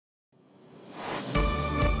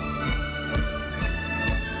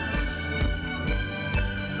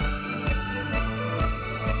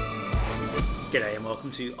G'day and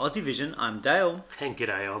welcome to Aussie Vision. I'm Dale. And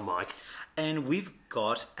g'day, I'm Mike. And we've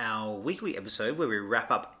got our weekly episode where we wrap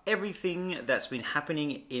up everything that's been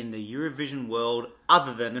happening in the Eurovision world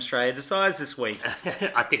other than Australia Decides this week.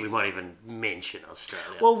 I think we might even mention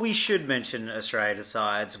Australia. Well, we should mention Australia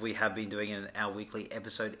Decides. We have been doing our weekly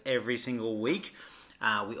episode every single week.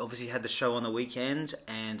 We obviously had the show on the weekend,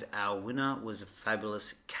 and our winner was a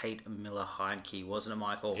fabulous Kate Miller-Heidke, wasn't it,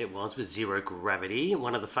 Michael? It was, with Zero Gravity,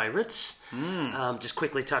 one of the favourites. Just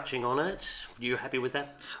quickly touching on it, you happy with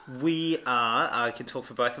that? We are, I can talk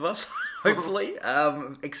for both of us, hopefully,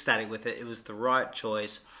 ecstatic with it. It was the right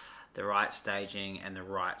choice, the right staging, and the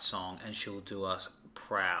right song, and she'll do us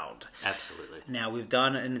proud. Absolutely. Now, we've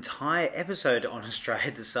done an entire episode on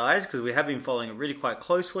Australia Decides because we have been following it really quite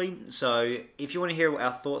closely. So if you want to hear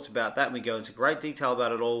our thoughts about that, we go into great detail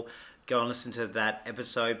about it all. Go and listen to that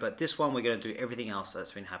episode. But this one, we're going to do everything else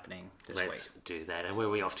that's been happening this week. Let's do that. And where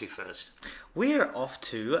are we off to first? We're off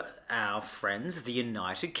to our friends, the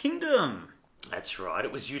United Kingdom. That's right,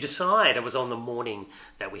 it was You Decide. It was on the morning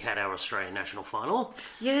that we had our Australian national final.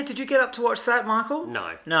 Yeah, did you get up to watch that, Michael?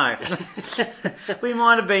 No. No. We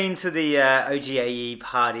might have been to the OGAE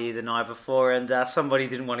party the night before and somebody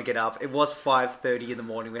didn't want to get up. It was 5:30 in the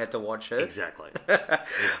morning, we had to watch it. Exactly.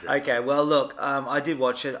 Okay, well, look, I did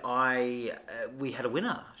watch it. We had a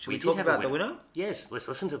winner. Should we talk about the winner? Yes, let's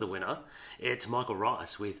listen to the winner. It's Michael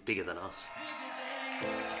Rice with Bigger Than Us.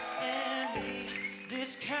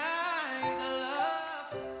 This kind of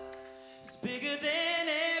love is bigger than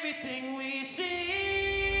everything we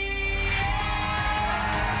see.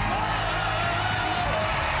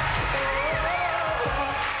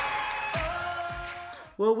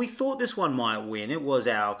 Well, we thought this one might win. It was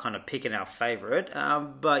our kind of pick and our favourite,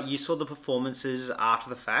 but you saw the performances after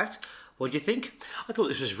the fact. What do you think? I thought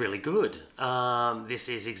this was really good. This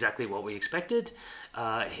is exactly what we expected.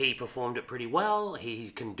 He performed it pretty well.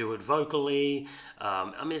 He can do it vocally.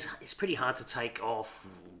 I mean, it's pretty hard to take off,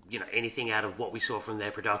 anything out of what we saw from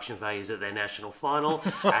their production phase at their national final,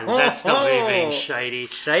 and that's not me being shady.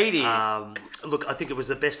 Shady. Look, I think it was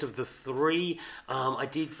the best of the three. I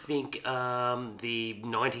did think the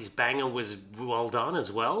 90s banger was well done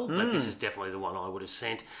as well, but this is definitely the one I would have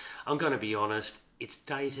sent. I'm going to be honest. It's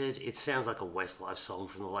dated. It sounds like a Westlife song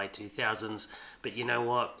from the late 2000s. But you know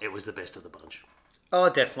what? It was the best of the bunch. Oh,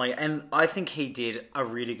 definitely. And I think he did a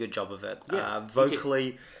really good job of it. Yeah,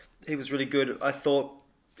 vocally, he was really good. I thought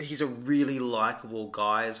he's a really likeable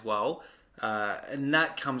guy as well. And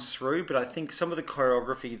that comes through. But I think some of the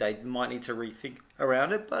choreography, they might need to rethink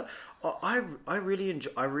around it. But I really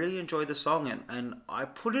enjoy the song. And I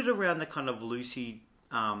put it around the kind of Lucy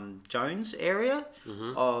Jones area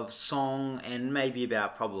of song, and maybe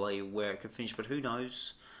about probably where it could finish, but who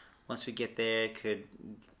knows? Once we get there, it could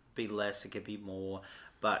be less, it could be more,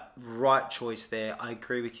 but right choice there. I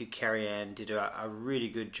agree with you. Carrie Ann did a really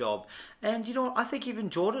good job, and I think even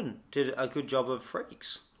Jordan did a good job of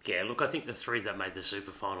Freaks. Yeah, look, I think the three that made the super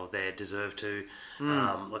final there deserve to.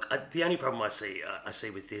 The only problem I see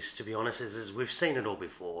with this, to be honest, is we've seen it all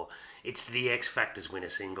before. It's the X Factor's winner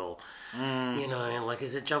single.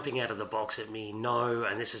 Is it jumping out of the box at me? No,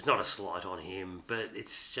 and this is not a slight on him, but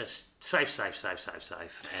it's just safe.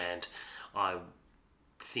 And I'm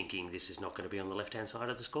thinking this is not going to be on the left-hand side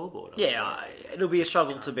of the scoreboard. Yeah, it'll be a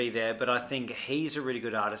struggle to be there, but I think he's a really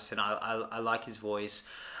good artist, and I like his voice.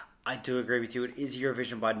 I do agree with you. It is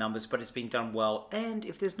Eurovision by numbers, but it's been done well. And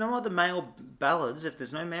if there's no other male ballads, if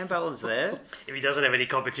there's no man ballads there... if he doesn't have any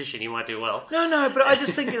competition, he might do well. No, but I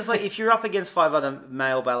just think it's like if you're up against 5 other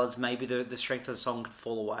male ballads, maybe the strength of the song could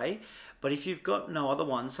fall away. But if you've got no other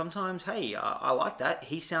ones, sometimes, hey, I like that.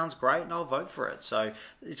 He sounds great, and I'll vote for it. So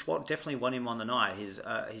it's what definitely won him on the night, his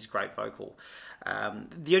great vocal.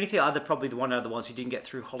 The only thing, probably the one of the ones who didn't get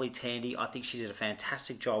through, Holly Tandy, I think she did a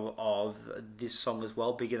fantastic job of this song as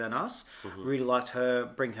well, Bigger Than Us. Really liked her.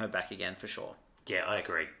 Bring her back again, for sure. Yeah, I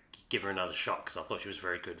agree. Give her another shot, because I thought she was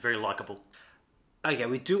very good. Very likeable. Okay,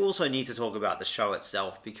 we do also need to talk about the show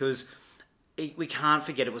itself, because we can't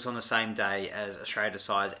forget it was on the same day as Australia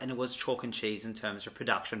Decides, and it was chalk and cheese in terms of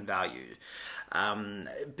production value.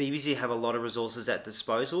 BBC have a lot of resources at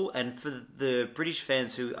disposal, and for the British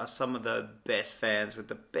fans who are some of the best fans with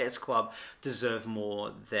the best club, deserve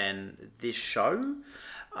more than this show.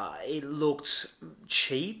 It looked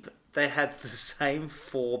cheap. They had the same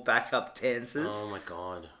 4 backup dancers. Oh my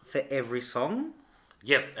god. For every song.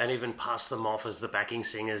 Yep, and even pass them off as the backing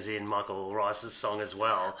singers in Michael Rice's song as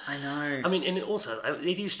well. I know. I mean, and also,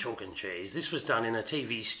 it is chalk and cheese. This was done in a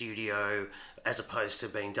TV studio as opposed to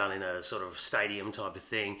being done in a sort of stadium type of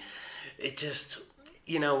thing. It just,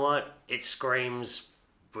 you know what? It screams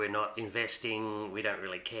we're not investing. We don't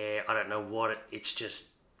really care. I don't know what it's just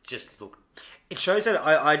look. It shows that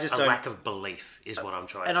I just A don't. lack of belief is what I'm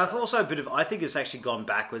trying And to I say. thought also a bit of. I think it's actually gone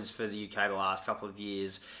backwards for the UK the last couple of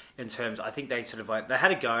years in terms. I think they sort of like they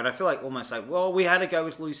had a go, and I feel like almost like, well, we had a go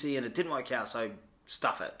with Lucy, and it didn't work out, so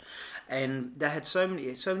stuff it. And they had so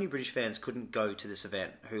many British fans couldn't go to this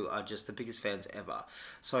event, who are just the biggest fans ever.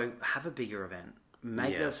 So have a bigger event.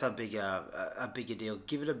 Make this a bigger deal.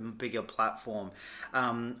 Give it a bigger platform.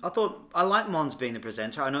 I thought I like Mons being the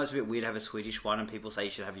presenter. I know it's a bit weird to have a Swedish one, and people say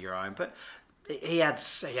you should have your own, but he had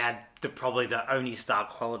probably the only star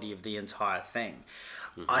quality of the entire thing.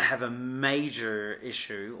 Mm-hmm. I have a major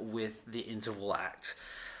issue with the interval act.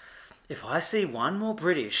 If I see one more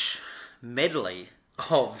British medley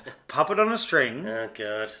of Puppet on a String, Oh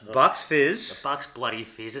God, Bucks Fizz. Bucks bloody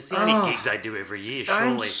Fizz. It's the only gig they do every year. Surely.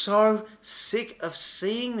 I'm so sick of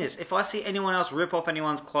seeing this. If I see anyone else rip off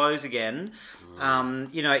anyone's clothes again,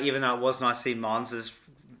 even though it was nice to see Mons'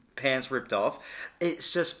 pants ripped off,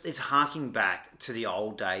 it's harking back to the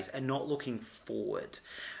old days and not looking forward.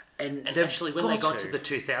 And actually, when they got to the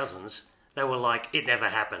 2000s, they were like, "It never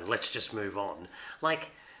happened. Let's just move on." Like.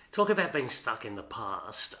 Talk about being stuck in the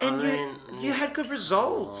past. And you had good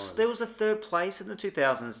results. There was a 3rd place in the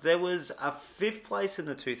 2000s. There was a 5th place in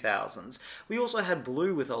the 2000s. We also had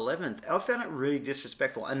Blue with 11th. I found it really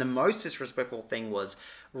disrespectful. And the most disrespectful thing was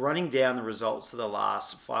running down the results for the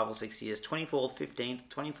last 5 or 6 years. 24th, 15th,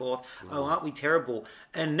 24th. Oh, aren't we terrible?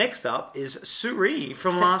 And next up is Suri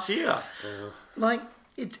from last year.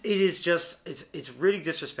 It is just, it's really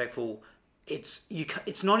disrespectful. It's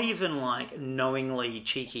not even like knowingly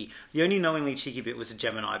cheeky. The only knowingly cheeky bit was the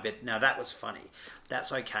Gemini bit. Now that was funny.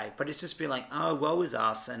 That's okay. But it's just been like, oh, woe is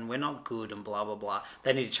us and we're not good and blah, blah, blah.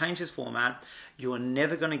 They need to change this format. You are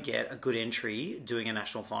never going to get a good entry doing a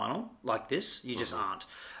national final like this. You just aren't.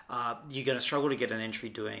 You're going to struggle to get an entry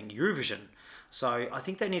doing Eurovision. So I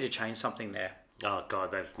think they need to change something there. Oh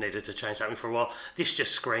God, they've needed to change something for a while. This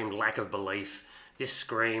just screamed lack of belief. This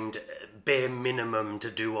screamed bare minimum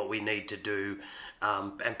to do what we need to do,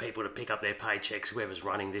 and people to pick up their paychecks. Whoever's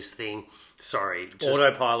running this thing, sorry, just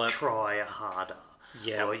autopilot. Try harder.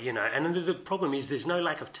 Yeah, or, and the problem is there's no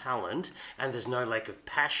lack of talent and there's no lack of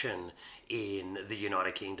passion in the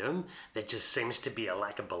United Kingdom. There just seems to be a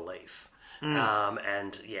lack of belief. Either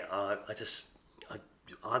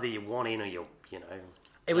you want in or you know.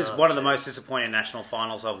 It was one of the most disappointing national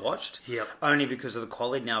finals I've watched. Yep. Only because of the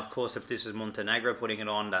quality. Now, of course, if this is Montenegro putting it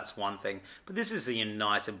on, that's one thing. But this is the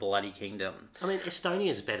United Bloody Kingdom. I mean,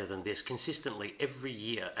 Estonia's better than this consistently every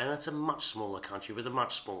year. And that's a much smaller country with a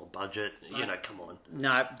much smaller budget. Come on.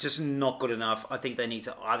 No, just not good enough. I think they need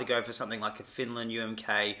to either go for something like a Finland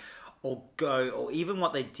UMK or even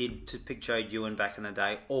what they did to pick Joe Ewan back in the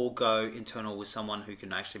day, or go internal with someone who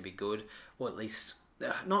can actually be good, or at least...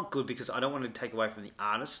 not good, because I don't want to take away from the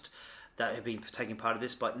artist that have been taking part of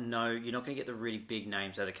this, but no, you're not going to get the really big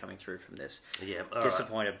names that are coming through from this. Yeah,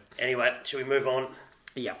 disappointed. Right. Anyway, shall we move on?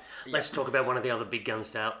 Yeah. Let's talk about one of the other big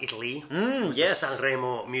guns now, Italy. Yes. The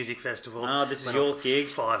Sanremo Music Festival. Oh, this is your gig.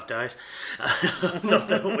 5 days. Not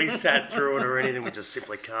that we sat through it or anything, we just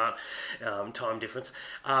simply can't. Time difference.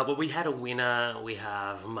 But we had a winner. We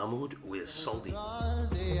have Mahmood with Soldi.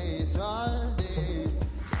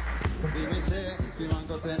 Dimmi se ti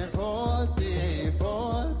manco te ne fotti.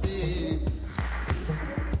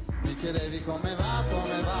 Mi chiedevi come va,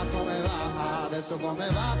 adesso come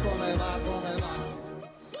va.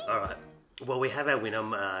 Alright, well, we have our winner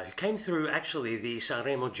who came through actually the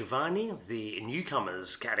Sanremo Giovanni, the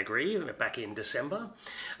newcomers category, back in December.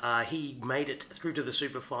 He made it through to the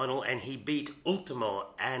super final and he beat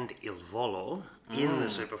Ultimo and Il Volo in the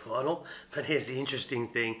super final. But here's the interesting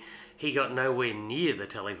thing. He got nowhere near the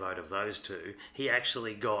televote of those two. He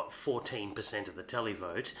actually got 14% of the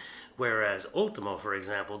televote, whereas Ultimo, for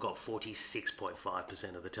example, got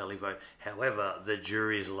 46.5% of the televote. However, the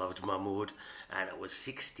juries loved Mahmood, and it was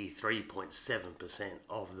 63.7%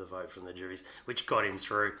 of the vote from the juries, which got him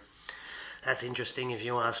through. That's interesting if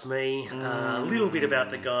you ask me. A little bit about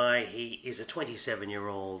the guy. He is a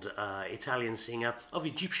 27-year-old Italian singer of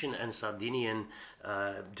Egyptian and Sardinian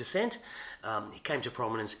descent. He came to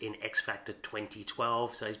prominence in X Factor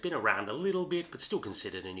 2012, so he's been around a little bit, but still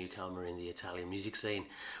considered a newcomer in the Italian music scene.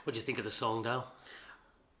 What do you think of the song, Dale?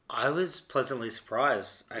 I was pleasantly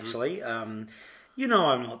surprised, actually. I'm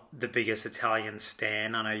not the biggest Italian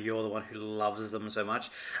stan. I know you're the one who loves them so much.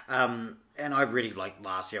 And I really,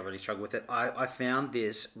 last year I really struggled with it. I found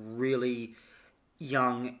this really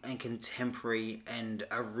young and contemporary and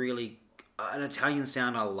an Italian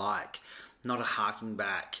sound I like, not a harking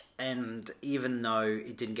back. And even though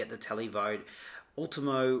it didn't get the televote,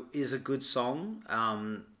 Ultimo is a good song,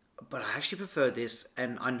 but I actually prefer this,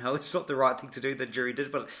 and I know it's not the right thing to do, the jury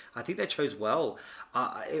did, but I think they chose well.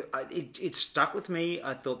 It stuck with me.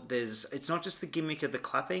 I thought it's not just the gimmick of the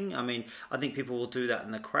clapping. I mean, I think people will do that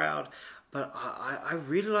in the crowd, but I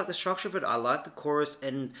really like the structure of it. I like the chorus,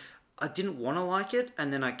 and I didn't want to like it,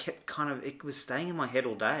 and then I kept it was staying in my head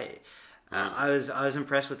all day. I was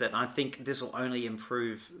impressed with it, and I think this will only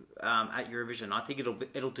improve at Eurovision. I think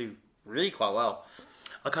it'll do really quite well.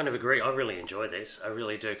 I kind of agree. I really enjoy this. I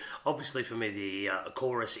really do. Obviously, for me, the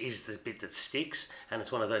chorus is the bit that sticks, and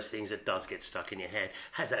it's one of those things that does get stuck in your head.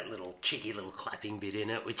 Has that little cheeky little clapping bit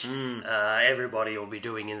in it, which everybody will be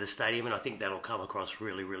doing in the stadium, and I think that'll come across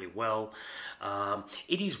really, really well.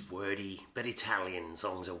 It is wordy, but Italian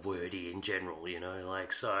songs are wordy in general,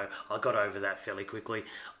 so I got over that fairly quickly.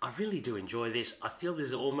 I really do enjoy this. I feel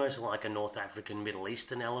there's almost like a North African, Middle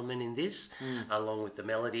Eastern element in this, along with the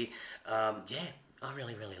melody. I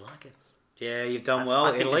really, really like it. Yeah, you've done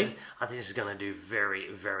well, Italy. I think this is going to do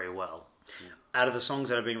very, very well. Out of the songs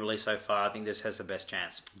that have been released so far, I think this has the best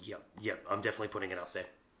chance. Yep. I'm definitely putting it up there.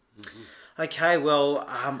 Okay, well,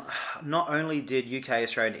 not only did UK,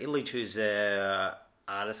 Australia and Italy choose their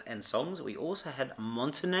artists and songs, we also had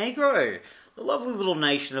Montenegro, the lovely little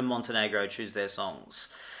nation of Montenegro, choose their songs.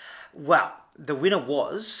 Well, the winner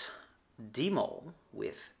was D-Mol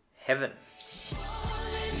with Heaven.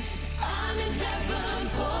 I'm in heaven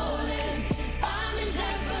falling, I'm in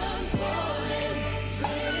heaven falling,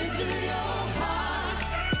 straight into your heart.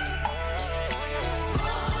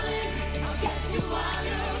 Falling, I'll catch you while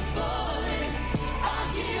you're falling, I'll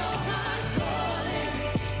hear your heart calling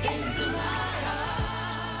into my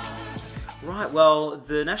arms. Right, well,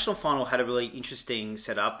 the national final had a really interesting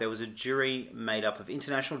setup. There was a jury made up of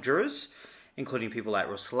international jurors, including people like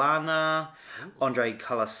Ruslana, Andre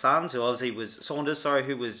Calasanz,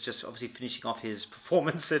 who was just obviously finishing off his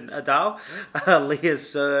performance in Adele, Leah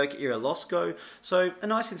Zerk, Ira Losko. So a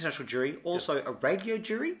nice international jury. Also a radio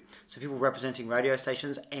jury, so people representing radio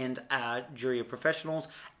stations, and a jury of professionals,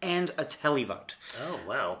 and a televote. Oh,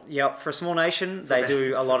 wow. Yep, for a small nation, they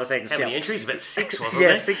do a lot of things. How many Yep. entries? About 6, wasn't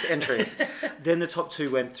there? Yeah, 6 entries. Then the top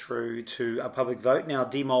 2 went through to a public vote. Now,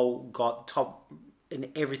 D-Mol got top in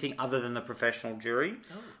everything other than the professional jury,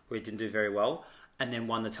 where it didn't do very well, and then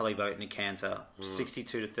won the televote in a canter,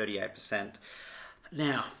 62 to 38%.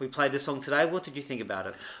 Now, we played this song today. What did you think about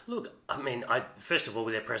it? Look, I mean, first of all,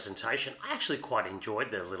 with their presentation, I actually quite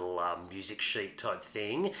enjoyed their little music sheet type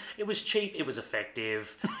thing. It was cheap. It was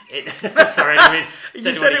effective. Sorry, I mean,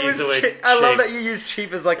 You said it was cheap. I love that you use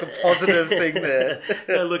cheap as like a positive thing there.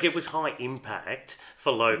 No, look, it was high impact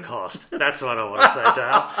for low cost. That's what I want to say,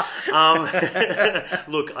 Dale.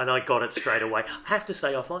 Look, and I got it straight away. I have to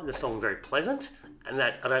say, I find the song very pleasant. And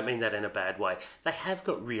that I don't mean that in a bad way. They have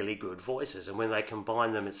got really good voices, and when they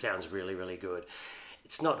combine them, it sounds really, really good.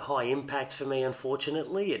 It's not high impact for me,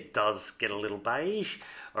 unfortunately. It does get a little beige,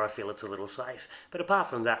 or I feel it's a little safe. But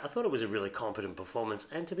apart from that, I thought it was a really competent performance,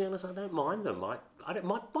 and to be honest, I don't mind them.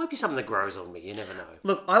 Might be something that grows on me. You never know.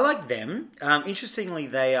 Look, I like them. Interestingly,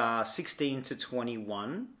 they are 16 to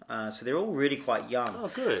 21, so they're all really quite young.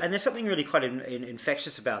 Oh, good. And there's something really quite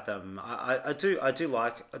infectious about them. I do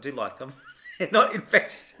like them. Not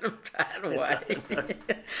infectious in a bad way.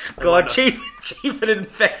 God, cheap and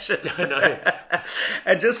infectious. I know.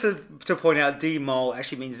 And just to point out, D-Mol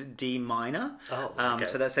actually means D minor. Oh, okay.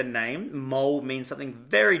 So that's a name. Mol means something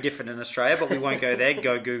very different in Australia, but we won't go there.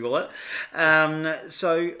 Go Google it.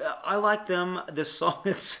 So I like them. The song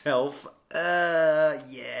itself,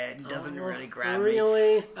 it doesn't really grab me.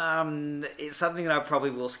 Really? It's something that I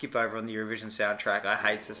probably will skip over on the Eurovision soundtrack. I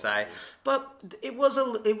hate to say, but it was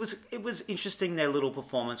interesting, their little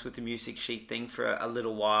performance with the music sheet thing for a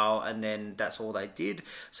little while, and then that's all they did.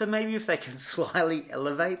 So maybe if they can slightly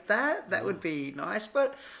elevate that would be nice.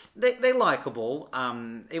 But they're likable.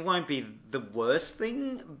 It won't be the worst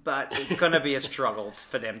thing, but it's going to be a struggle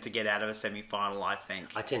for them to get out of a semi-final, I think.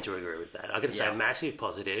 I tend to agree with that. I'm going to say a massive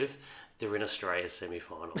positive. They're in Australia's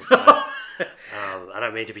semi-final. So, I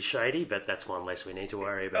don't mean to be shady, but that's one less we need to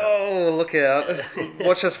worry about. Oh, look out.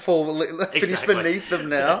 Watch us finish Exactly. beneath them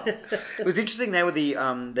now. It was interesting, they were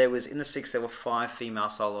there was in the 6, there were 5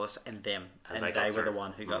 female soloists and them, and they they got were the through.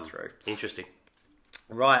 one who got through. Interesting.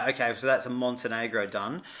 Right, okay, so that's a Montenegro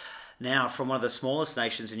done. Now, from one of the smallest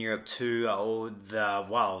nations in Europe to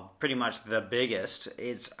pretty much the biggest,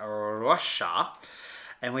 it's Russia.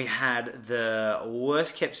 And we had the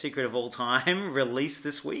worst kept secret of all time released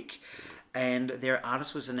this week, and their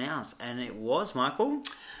artist was announced, and it was, Michael?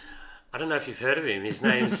 I don't know if you've heard of him. His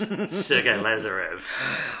name's Sergei Lazarev.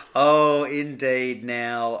 Oh, indeed.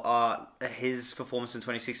 Now, his performance in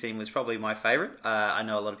 2016 was probably my favourite. I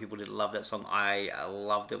know a lot of people didn't love that song. I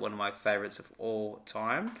loved it. One of my favourites of all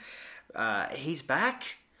time. He's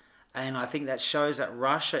back. And I think that shows that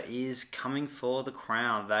Russia is coming for the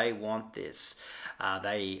crown. They want this.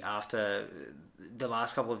 After the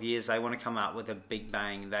last couple of years, they want to come out with a big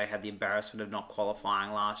bang. They had the embarrassment of not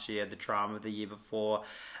qualifying last year, the drama of the year before,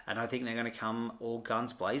 and I think they're going to come all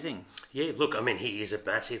guns blazing. Yeah, look, I mean, he is a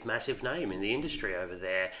massive, massive name in the industry over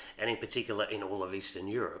there, and in particular in all of Eastern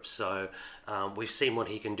Europe. So we've seen what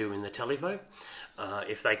he can do in the Televo.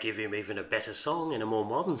 If they give him even a better song and a more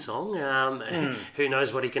modern song, who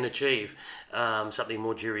knows what he can achieve? Something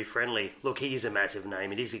more jury-friendly. Look, he is a massive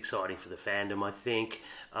name. It is exciting for the fandom, I think.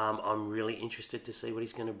 I'm really interested to see what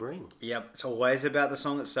he's going to bring. Yep, it's always about the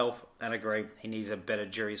song itself, and agree, he needs a better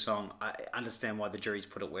jury song. I understand why the juries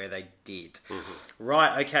put it where they did.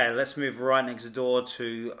 Right, okay, let's move right next door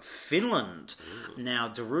to Finland. Now,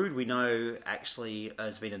 Darude, we know, actually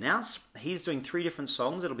has been announced. He's doing 3 different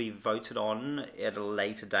songs that'll be voted on at a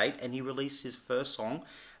later date, and he released his first song,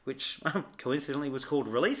 which coincidentally was called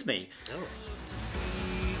Release Me. Oh.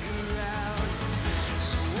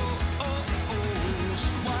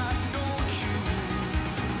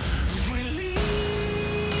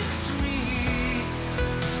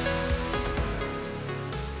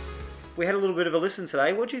 We had a little bit of a listen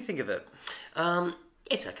today. What do you think of it?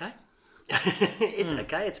 It's okay. It's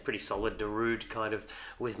okay. It's a pretty solid Darude kind of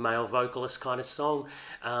with male vocalist kind of song.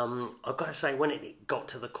 I've got to say, when it got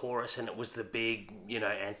to the chorus and it was the big,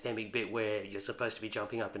 anthemic bit where you're supposed to be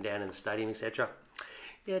jumping up and down in the stadium, etc.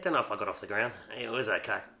 Yeah, I don't know if I got off the ground. It was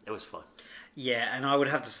okay. It was fine. Yeah, and I would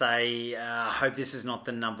have to say, I hope this is not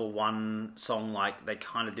the number one song like they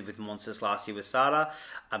kind of did with Monsters last year with Sada.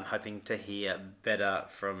 I'm hoping to hear better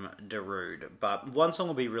from Darude. But one song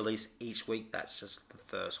will be released each week. That's just the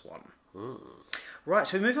first one. Right,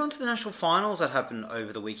 so we move on to the national finals that happened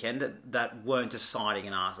over the weekend that weren't deciding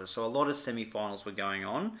an artist. So a lot of semi-finals were going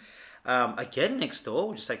on. Again, next door,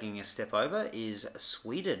 we're just taking a step over, is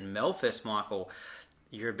Sweden. Melfest, Michael.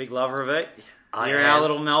 You're a big lover of it. You're our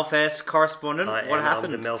little Melfest correspondent. What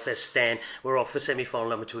happened? I'm the Melfest stan. We're off for semi-final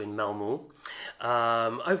number 2 in Malmö.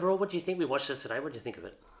 Overall, what do you think? We watched it today. What do you think of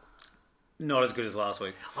it? Not as good as last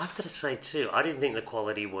week. I've got to say too, I didn't think the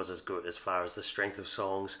quality was as good as far as the strength of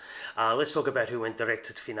songs. Let's talk about who went direct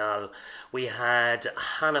to the finale. We had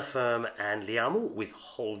Hannah Firm and Liamu with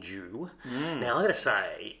Hold You. Now, I've got to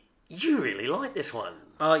say, you really like this one.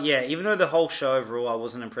 Oh, yeah. Even though the whole show overall I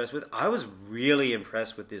wasn't impressed with, I was really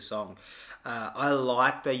impressed with this song. I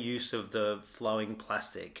like the use of the flowing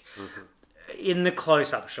plastic. In the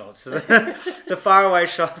close-up shots. The faraway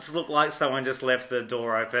shots look like someone just left the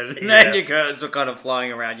door open and your curtains were kind of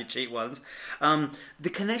flying around, your cheap ones. The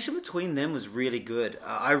connection between them was really good.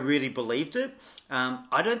 I really believed it.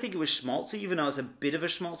 I don't think it was schmaltzy, even though it's a bit of a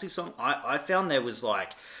schmaltzy song. I found there was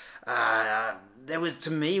like...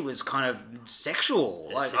 to me, it was kind of sexual.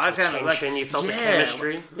 Like I found tension, it like... you felt the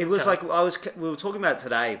chemistry. It was like... we were talking about it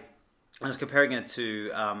today. I was comparing it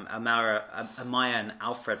to Amaya and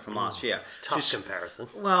Alfred from last year. Tough comparison.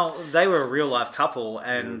 Well, they were a real-life couple,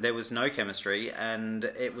 and there was no chemistry, and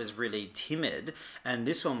it was really timid. And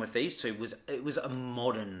this one with these two was a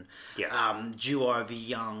modern duo of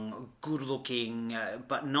young, good-looking,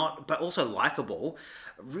 but also likable,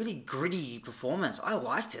 really gritty performance. I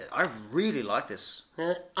liked it. I really liked this.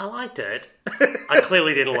 I liked it. I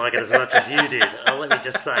clearly didn't like it as much as you did. Let me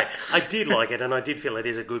just say, I did like it, and I did feel it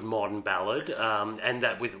is a good modern ballad, and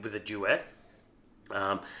that with a duet.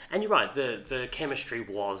 And you're right, the chemistry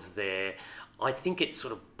was there. I think it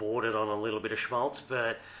sort of bordered on a little bit of schmaltz,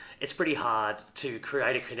 but it's pretty hard to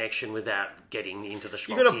create a connection without getting into the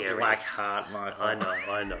schmaltzy areas. You got a black heart, Michael.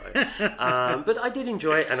 I know. But I did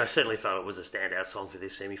enjoy it, and I certainly felt it was a standout song for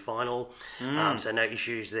this semi-final. So no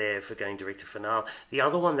issues there for going direct to finale. The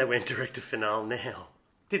other one that went direct to finale now,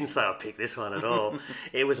 didn't say I picked this one at all.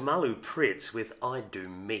 It was Malu Pritz with I Do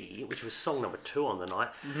Me, which was song number 2 on the night.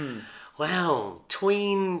 Wow,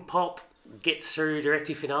 tween pop gets through direct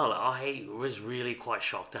to finale. I was really quite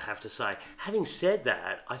shocked, I have to say. Having said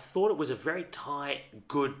that, I thought it was a very tight,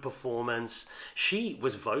 good performance. She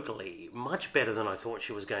was vocally much better than I thought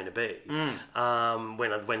she was going to be.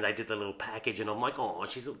 When they did the little package, and I'm like, oh,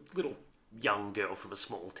 she's a little young girl from a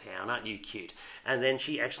small town, aren't you cute? And then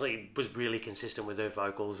she actually was really consistent with her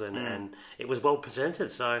vocals, and it was well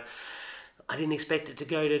presented. So I didn't expect it to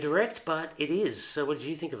go to direct, but it is. So what did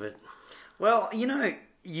you think of it? Well, you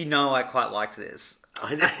know I quite liked this.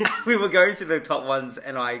 We were going through the top ones,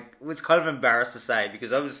 and I was kind of embarrassed to say,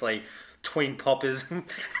 because obviously tween pop is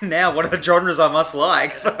now one of the genres I must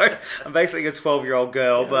like. So I'm basically a 12-year-old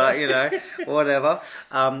girl, but whatever.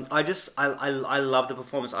 I love the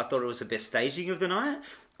performance. I thought it was the best staging of the night.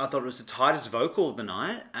 I thought it was the tightest vocal of the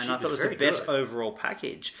night, and I thought it was the best overall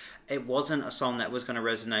package. It wasn't a song that was going to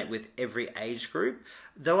resonate with every age group,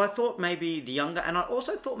 though I thought maybe the younger, and I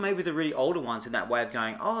also thought maybe the really older ones in that way of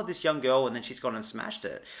going, oh, this young girl, and then she's gone and smashed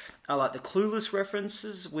it. I like the Clueless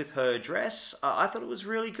references with her dress. I thought it was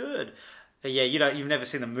really good. Yeah, you've never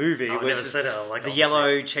seen the movie. I've never seen it. Like, the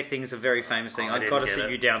yellow check thing is a very famous thing. I've got to sit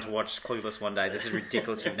it. you down to watch Clueless one day. This is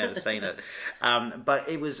ridiculous. You've never seen it. But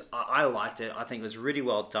I liked it. I think it was really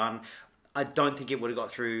well done. I don't think it would have got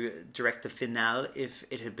through direct to finale if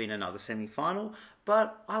it had been another semi-final.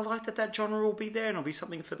 But I like that genre will be there and it'll be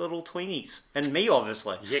something for the little tweenies. And me,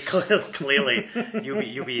 obviously. Yeah, clearly.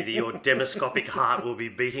 You'll be your demoscopic heart will be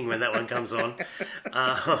beating when that one comes on.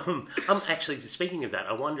 I'm actually, speaking of that,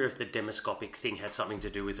 I wonder if the demoscopic thing had something to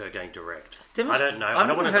do with her going direct. I don't know. I'm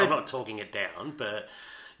not talking it down, but,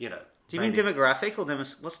 Do you mean demographic or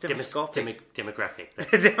what's demoscopic? Demographic.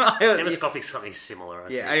 Demoscopic is something similar.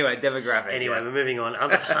 Anyway, demographic. Anyway, we're moving on.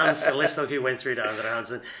 Let's look who went through to Andre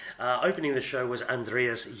Hansen. Opening the show was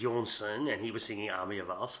Andreas Jonsson, and he was singing Army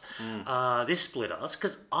of Us. This split us,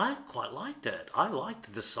 because I quite liked it. I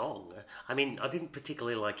liked the song. I mean, I didn't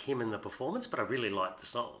particularly like him in the performance, but I really liked the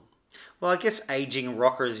song. Well, I guess aging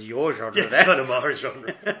rocker is your genre. It's kind of my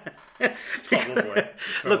genre. Probably.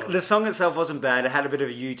 Look, the song itself wasn't bad. It had a bit of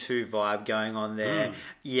a U2 vibe going on there.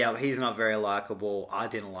 Yeah, he's not very likeable. I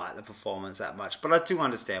didn't like the performance that much, but I do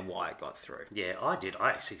understand why it got through. Yeah, I did.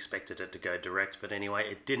 I actually expected it to go direct, but anyway,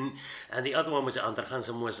 it didn't. And the other one was Andre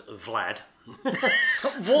Hansen was Vlad.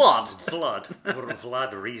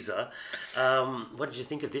 Vlad Reza. What did you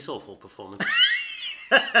think of this awful performance?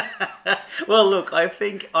 Well, look, I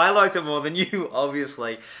think I liked it more than you,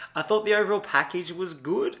 obviously. I thought the overall package was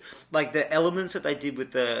good. Like, the elements that they did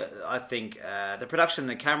with the production,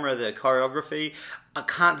 the camera, the choreography. I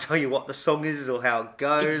can't tell you what the song is or how it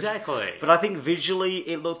goes. Exactly. But I think visually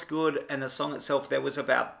it looked good, and the song itself, there was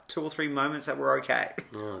about 2 or 3 moments that were okay.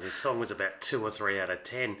 Oh, the song was about 2 or 3 out of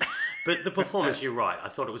 10. But the performance, you're right. I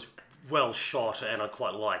thought it was well shot, and I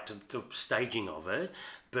quite liked the staging of it.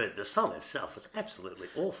 But the song itself was absolutely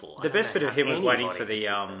awful. The best bit of him was waiting for the...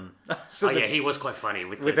 he was quite funny.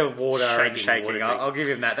 With the water and shaking. Water I'll give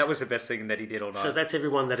him that. That was the best thing that he did all night. So that's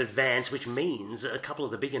everyone that advanced, which means a couple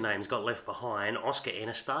of the bigger names got left behind. Oscar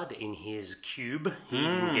Enestad in his Cube. He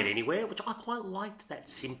didn't get anywhere, which I quite liked, that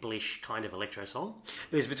simplish kind of electro song.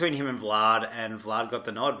 It was between him and Vlad got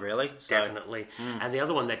the nod, really. So. Definitely. And the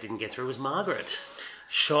other one that didn't get through was Margaret.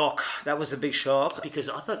 Shock. That was the big shock. Because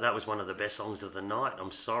I thought that was one of the best songs of the night.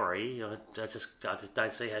 I'm sorry. I just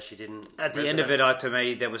don't see how she didn't... At the end of it, to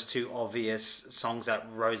me, there was 2 obvious songs that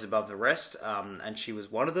rose above the rest, and she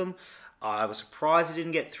was one of them. I was surprised it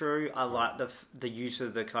didn't get through. I liked the use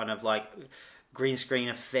of the kind of like green screen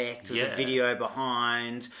effect with the video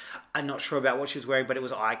behind. I'm not sure about what she was wearing, but it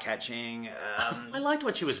was eye-catching. I liked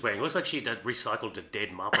what she was wearing. It looks like she'd recycled a dead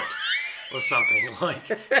Muppet. Or something, like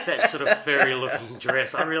that sort of furry-looking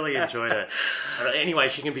dress. I really enjoyed it. Anyway,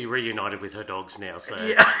 she can be reunited with her dogs now, so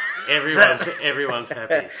everyone's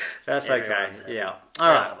happy. That's okay. Yeah.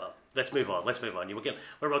 All right. Well, let's move on. I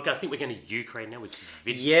think we're going to Ukraine now with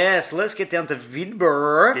Vidbur. Yes, let's get down to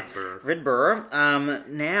Vidbur.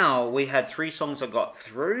 Now, we had 3 songs that got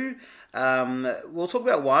through. We'll talk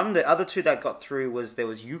about one. The other 2 that got through was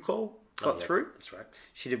Yuko. Got through. That's right.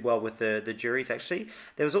 She did well with the juries, actually.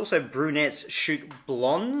 There was also Brunettes Shoot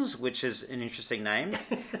Blondes, which is an interesting name.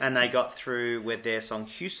 And they got through with their song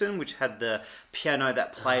Houston, which had the piano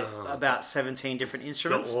that played about 17 different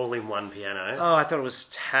instruments. The all-in-one piano. Oh, I thought it was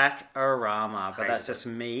Tack-A-Rama, but that's just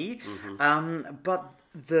me. But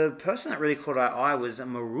the person that really caught our eye was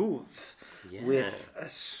Maruv with a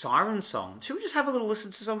Siren Song. Should we just have a little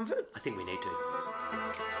listen to some of it? I think we need to.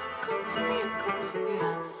 Come to me, come to me.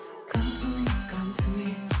 Come to me, come to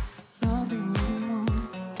me, love you more.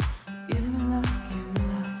 Give me love,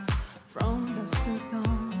 from dusk till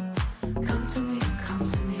dawn. Come to me,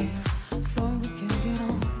 boy, we can get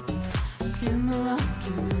on. Give me love,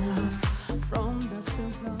 from dusk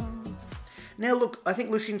till dawn. Now, look, I think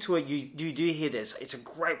listening to it, you do hear this. It's a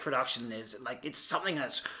great production. It's something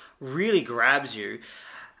that's really grabs you.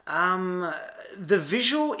 The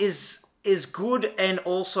visual is good and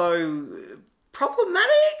also problematic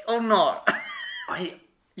or not?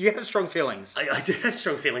 You have strong feelings. I do have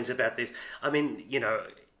strong feelings about this. I mean,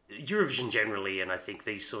 Eurovision generally, and I think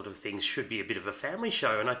these sort of things should be a bit of a family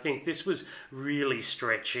show, and I think this was really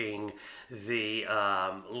stretching the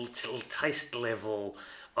taste level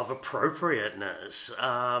of appropriateness.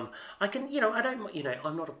 I can, I don't,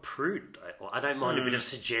 I'm not a prude. I don't mind a bit of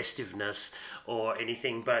suggestiveness or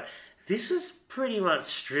anything, but this was pretty much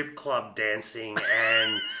strip club dancing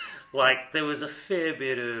and. Like, there was a fair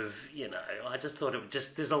bit of, I just thought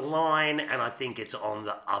there's a line, and I think it's on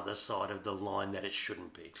the other side of the line that it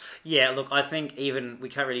shouldn't be. Yeah, look, I think even we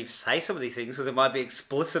can't really say some of these things because it might be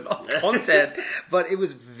explicit on content, but it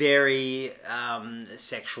was very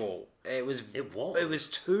sexual. It was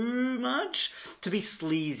too much to be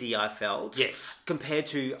sleazy, I felt. Yes. Compared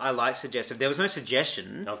to I like suggestive. There was no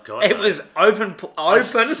suggestion. Oh, God, it no. was open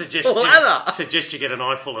ladder. Suggest you get an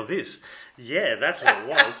eyeful of this. Yeah, that's what it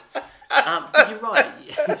was. But you're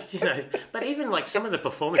right. But even like some of the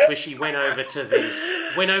performance where she went over to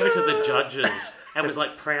the judges and was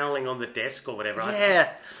like prowling on the desk or whatever. Yeah,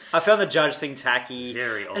 I found the judge thing tacky.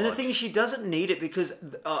 Very odd. And the thing is, she doesn't need it because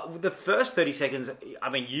the first 30 seconds, I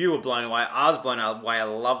mean, you were blown away. I was blown away. I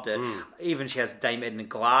loved it. Even she has Dame Edna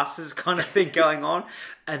glasses kind of thing going on.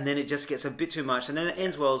 And then it just gets a bit too much. And then it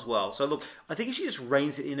ends well as well. So look, I think she just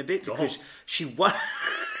reins it in a bit because she won.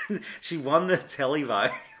 She won the telly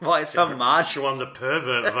vote by some margin. She won the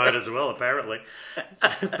pervert vote as well, apparently.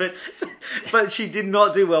 But she did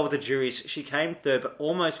not do well with the juries. She came third, but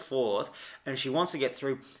almost fourth, and she wants to get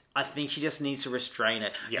through. I think she just needs to restrain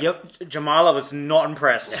it. Yep, Jamala was not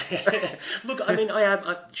impressed. Look, I mean,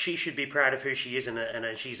 she should be proud of who she is, and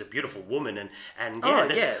she's a beautiful woman, and I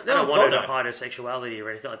don't want her to hide her sexuality or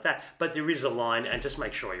anything like that. But there is a line, and just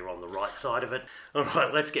make sure you're on the right side of it. All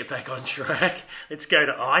right, let's get back on track. Let's go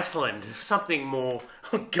to Iceland. Something more,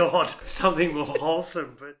 something more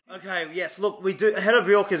wholesome. But okay, yes. Look, we do. Hedda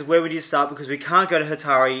Bjork is where we need to start because we can't go to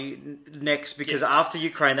Hatari next because after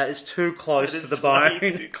Ukraine, that is too close to the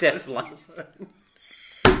bone. Definitely.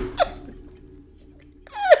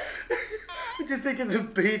 What do you think of the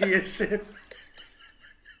BDSM?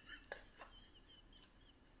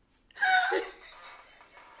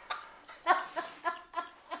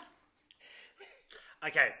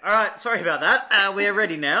 Okay, alright, sorry about that. We're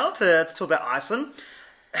ready now to talk about Iceland.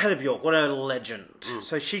 Hedda Bjork, what a legend.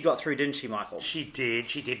 So she got through, didn't she, Michael? She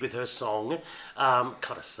did with her song.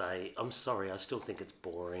 Gotta say, I'm sorry, I still think it's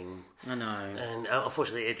boring. I know. And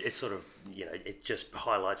unfortunately, it sort of, it just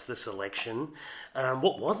highlights the selection.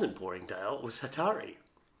 What wasn't boring, Dale, was Hatari.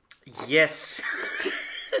 Yes.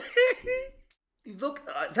 Look,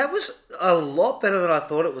 that was a lot better than I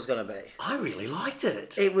thought it was going to be. I really liked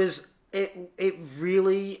it. It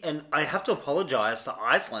really, and I have to apologise to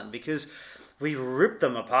Iceland because we ripped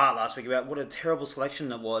them apart last week about what a terrible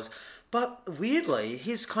selection it was. But weirdly,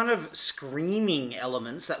 his kind of screaming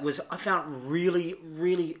elements I found really,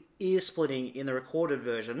 really ear-splitting in the recorded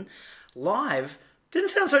version. Live, didn't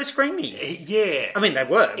sound so screamy. Yeah. I mean, they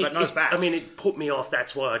were, but not as bad. I mean, it put me off.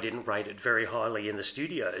 That's why I didn't rate it very highly in the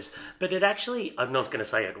studios. But it actually, I'm not going to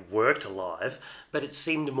say it worked live, but it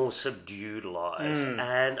seemed more subdued live.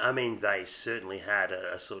 And, I mean, they certainly had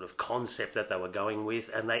a sort of concept that they were going with,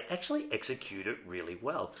 and they actually executed it really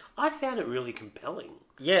well. I found it really compelling.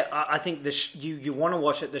 Yeah, I think you want to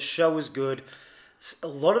watch it. The show is good. A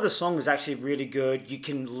lot of the song is actually really good. You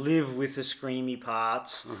can live with the screamy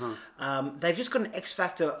parts. They've just got an X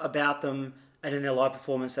factor about them and in their live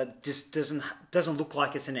performance that just doesn't look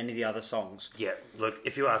like it's in any of the other songs. Yeah, look,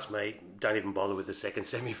 if you ask me, don't even bother with the second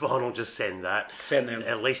semi-final. Just send that. Send them.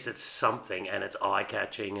 At least it's something, and it's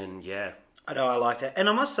eye-catching, and yeah. I know, I liked it. And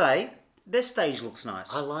I must say, their stage looks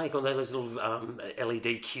nice. I like all those little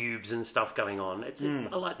LED cubes and stuff going on.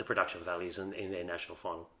 I like the production values in their national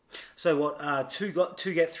final. So what?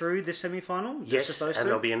 Two get through the semi-final. Yes, and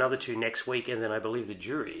there'll be another two next week, and then I believe the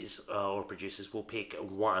juries or producers will pick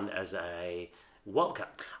one as a wildcard.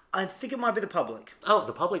 I think it might be the public. Oh,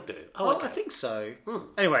 the public do. Oh, okay. I think so.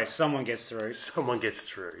 Anyway, someone gets through. Someone gets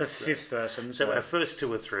through. The fifth person. So our first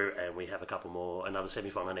two are through, and we have a couple more. Another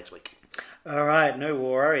semi-final next week. All right, no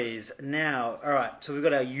worries. Now, all right. So we've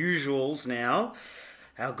got our usuals now.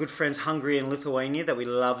 Our good friends Hungary and Lithuania that we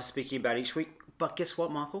love speaking about each week. But guess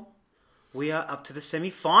what, Michael? We are up to the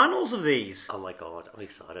semi-finals of these. Oh my God, I'm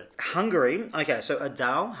excited. Hungary. Okay, so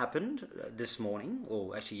Adele happened this morning,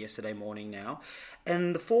 or actually yesterday morning now.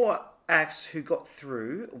 And the four acts who got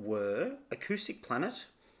through were Acoustic Planet,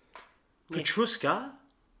 Petrushka.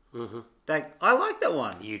 I like that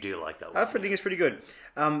one. You do like that I one. think it's pretty good.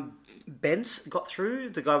 Bence got through,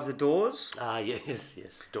 the guy with the doors. Yes.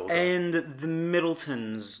 Door And the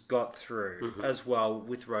Middletons got through as well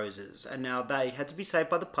with Roses. And now they had to be saved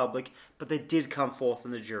by the public, but they did come forth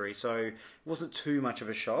in the jury, so it wasn't too much of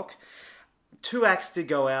a shock. Two acts did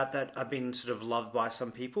go out that have been sort of loved by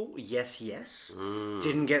some people. Yes.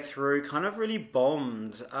 Didn't get through, kind of really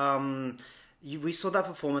bombed. We saw that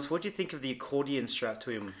performance. What do you think of the accordion strapped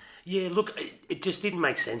to him? Yeah, look, it just didn't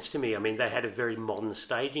make sense to me. I mean, they had a very modern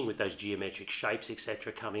staging with those geometric shapes,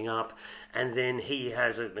 etc., coming up, and then he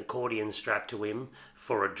has an accordion strapped to him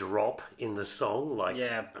for a drop in the song, like,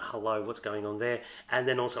 Yeah. hello, what's going on there? And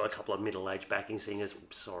then also a couple of middle-aged backing singers,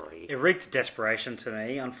 sorry. It reeked desperation to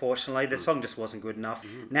me, unfortunately. The song just wasn't good enough.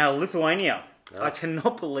 Now, Lithuania. I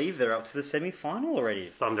cannot believe they're up to the semi-final already.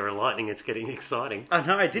 Thunder and lightning, it's getting exciting. I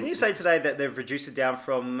know. Didn't you say today that they've reduced it down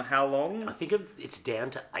from how long? I think it's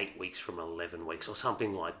down to 8 weeks from 11 weeks or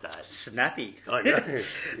something like that. Snappy. I know.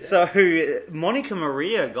 So, Monica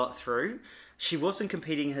Maria got through. She wasn't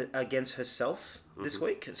competing against herself this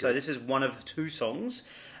week. So, this is one of 2 songs.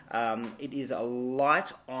 It is a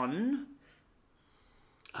light on.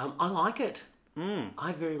 I like it.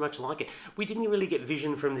 I very much like it. We didn't really get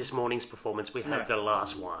vision from this morning's performance. We had the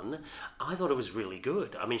last one. I thought it was really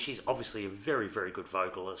good. I mean, she's obviously a very, very good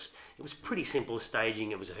vocalist. It was pretty simple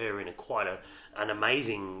staging. It was her in an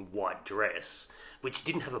amazing white dress, which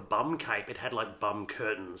didn't have a bum cape. It had like bum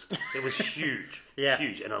curtains. It was huge. Yeah.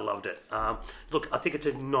 Huge, and I loved it. Look, I think it's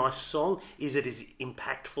a nice song. Is it as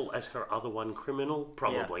impactful as her other one, Criminal?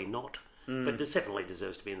 Probably not. But this definitely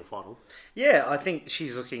deserves to be in the final. Yeah, I think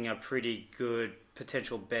she's looking a pretty good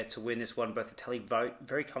potential bet to win this one, both the televote,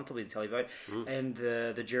 very comfortably the televote, and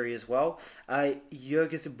the jury as well.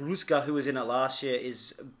 Jurgis Bruska, who was in it last year,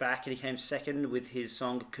 is back and he came second with his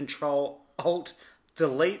song Control Alt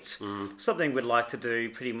Delete, something we'd like to do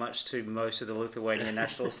pretty much to most of the Lithuanian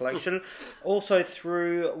national selection. Also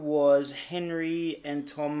through was Henry and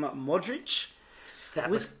Tom Modric. That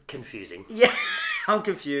was confusing. Yeah, I'm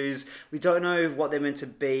confused. We don't know what they're meant to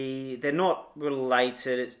be. They're not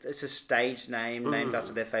related. It's a stage name named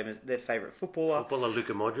after their favourite footballer. Footballer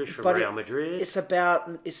Luka Modric from But Real Madrid.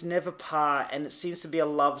 It's never par, and it seems to be a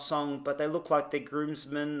love song, but they look like they're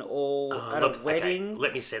groomsmen or at a wedding. Okay,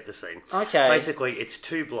 let me set the scene. Okay. Basically, it's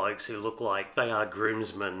 2 blokes who look like they are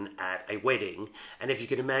groomsmen at a wedding. And if you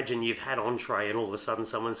can imagine, you've had entree and all of a sudden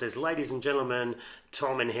someone says, ladies and gentlemen,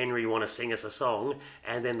 Tom and Henry want to sing us a song.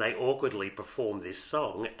 And then they awkwardly perform this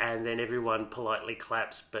song. And then everyone politely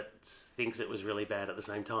claps but thinks it was really bad at the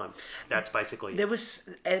same time. That's basically There was,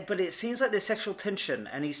 but it seems like there's sexual tension,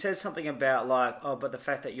 and he said something about like, oh, but the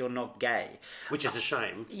fact that you're not gay. Which is a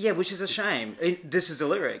shame. Yeah, which is a shame. This is the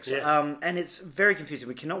lyrics. Yeah. And it's very confusing.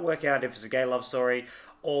 We cannot work out if it's a gay love story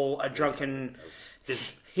or a drunken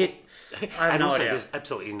hit. I have And no also, idea. there's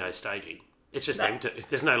absolutely no staging. It's just them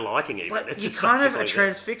there's no lighting even. But It's you just can't have a basically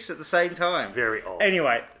them. transfix at the same time. Very odd.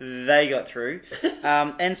 Anyway, they got through.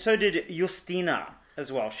 And so did Justina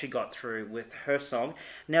as well. She got through with her song.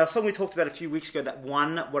 Now, a song we talked about a few weeks ago that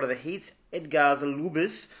won What Are the Heats? Edgar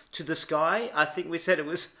Zalubis, To the Sky. I think we said it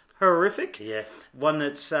was horrific. Yeah. One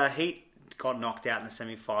that's Heat got knocked out in the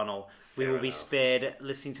semi-final. We will be enough. spared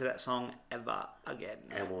listening to that song ever again.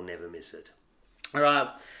 And we'll never miss it. All right.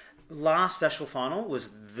 Last national final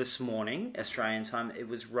was this morning, Australian time. It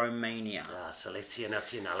was Romania. Selección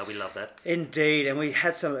Nacional, we love that. Indeed, and we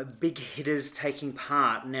had some big hitters taking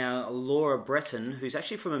part. Now, Laura Breton, who's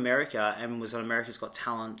actually from America and was on America's Got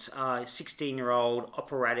Talent, 16-year-old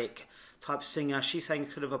operatic type singer. She sang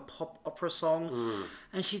kind of a pop opera song,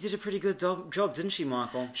 and she did a pretty good job, didn't she,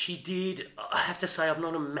 Michael? She did. I have to say, I'm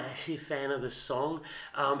not a massive fan of the song.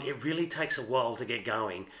 It really takes a while to get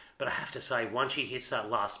going. But I have to say, once she hits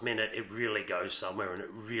that last minute, it really goes somewhere, and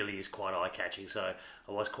it really is quite eye-catching. So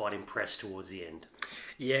I was quite impressed towards the end.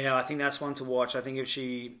 Yeah, I think that's one to watch. I think if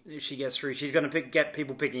she gets through, she's going to get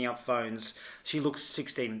people picking up phones. She looks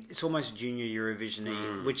 16. It's almost junior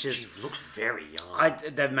Eurovision-y, which is... She looks very young.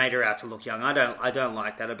 They've made her out to look young. I don't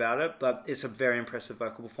like that about it, but it's a very impressive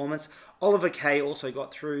vocal performance. Oliver Kay also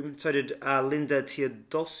got through. So did Linda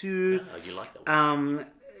Teodosiou. Oh, you like that one?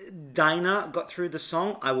 Dana got through the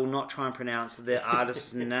song. I will not try and pronounce the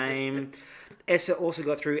artist's name. Essa also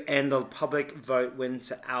got through, and the public vote went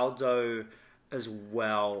to Aldo as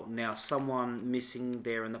well. Now, someone missing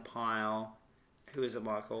there in the pile. Who is it,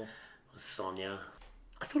 Michael? Sonia.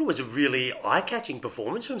 I thought it was a really eye-catching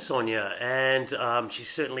performance from Sonia, and she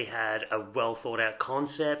certainly had a well-thought-out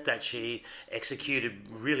concept that she executed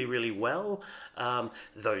really, really well.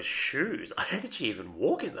 Those shoes, how did she even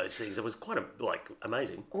walk in those things? It was quite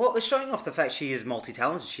amazing. Well, it's showing off the fact she is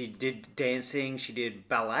multi-talented. She did dancing, she did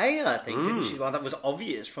ballet, I think, didn't she? Well, that was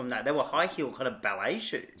obvious from that. They were high-heel kind of ballet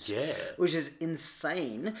shoes. Yeah. Which is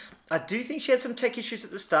insane. I do think she had some tech issues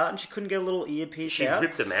at the start and she couldn't get a little earpiece She out.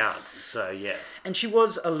 ripped them out, so yeah. And she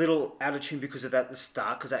was a little out of tune because of that at the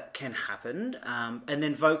start, because that can happen. And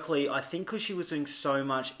then vocally, I think because she was doing so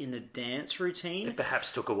much in the dance routine, It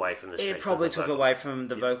perhaps took away from the it strength probably of the took vocal. away from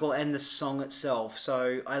the vocal and the song itself.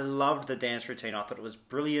 So I loved the dance routine. I thought it was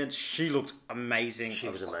brilliant. She looked amazing. She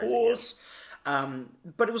was of amazing, course.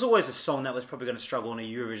 But it was always a song that was probably going to struggle on a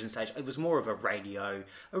Eurovision stage. It was more of a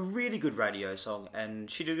really good radio song, and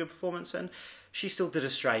she did a good performance, and she still did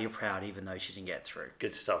Australia proud, even though she didn't get through.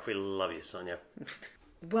 Good stuff. We love you, Sonia.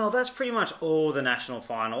 Well, that's pretty much all the national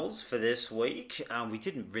finals for this week. We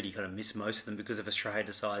didn't really kind of miss most of them because of Australia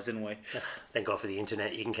Decides, didn't we? Thank God for the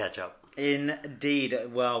internet. You can catch up. Indeed.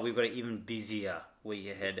 Well, we've got an even busier week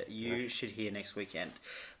ahead. You should hear next weekend.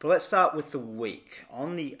 But let's start with the week.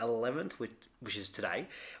 On the 11th, which is today,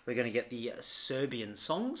 we're going to get the Serbian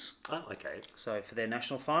songs. Oh, okay. So for their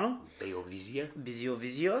national final, Beovizia.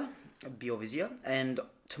 Beovizia. And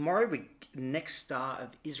tomorrow, Next Star of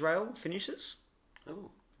Israel finishes. Oh,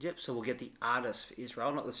 Yep, so we'll get the artist for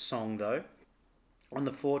Israel, not the song though. On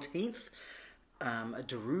the 14th,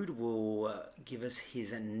 Darude will give us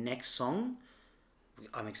his next song.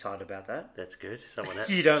 I'm excited about that. that's good. Someone has,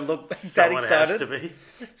 You don't look that someone has excited. to be.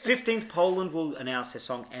 15th, Poland will announce their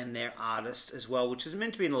song and their artist as well, which was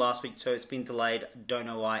meant to be in the last week, so it's been delayed. Don't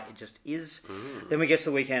know why, it just is. Then we get to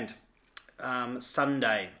the weekend.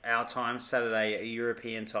 Sunday, our time, Saturday,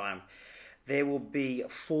 European time. There will be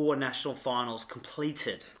 4 national finals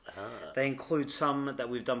completed. They include some that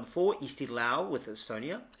we've done before, Isti Lau with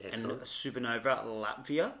Estonia Excellent. and Supernova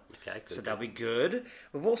Latvia. Okay, good. So that'll be good.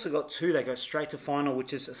 We've also got 2 that go straight to final,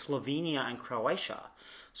 which is Slovenia and Croatia.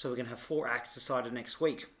 So we're going to have 4 acts decided next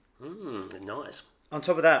week. Nice. On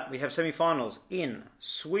top of that, we have semi-finals in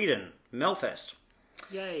Sweden, Melfest,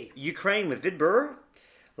 Yay. Ukraine with Vidbur,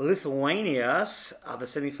 Lithuania's other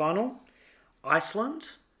semi-final, Iceland,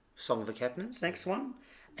 Song of the Captains, next one,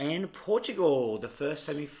 and Portugal, the first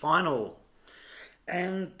semi-final.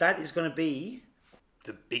 And that is going to be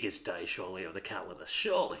The biggest day, surely, of the calendar.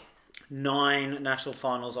 Surely. 9 national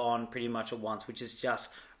finals on pretty much at once, which is just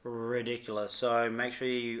ridiculous. So make sure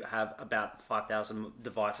you have about 5,000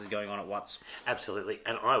 devices going on at once. Absolutely.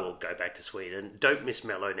 And I will go back to Sweden. Don't miss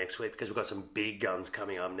Mello next week because we've got some big guns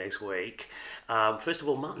coming up next week. First of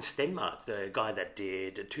all, Martin Stenmark, the guy that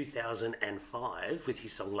did 2005 with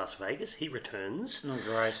his song Las Vegas, he returns. Oh,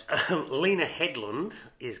 great. Lena Headland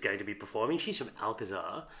is going to be performing. She's from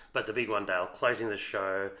Alcazar. But the big one, Dale, closing the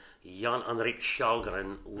show, Jan Henrik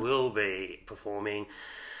Sjalgren will be performing.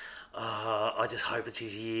 I just hope it's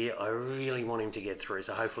his year. I really want him to get through,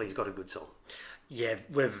 so hopefully he's got a good song. Yeah,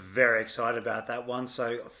 we're very excited about that one,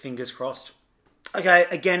 so fingers crossed. Okay,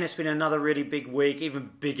 again, it's been another really big week, even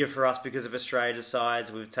bigger for us because of Australia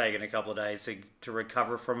Decides. We've taken a couple of days to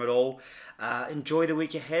recover from it all. Enjoy the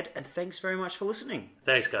week ahead, and thanks very much for listening.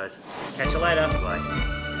 Thanks, guys. Catch you later.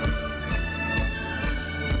 Bye.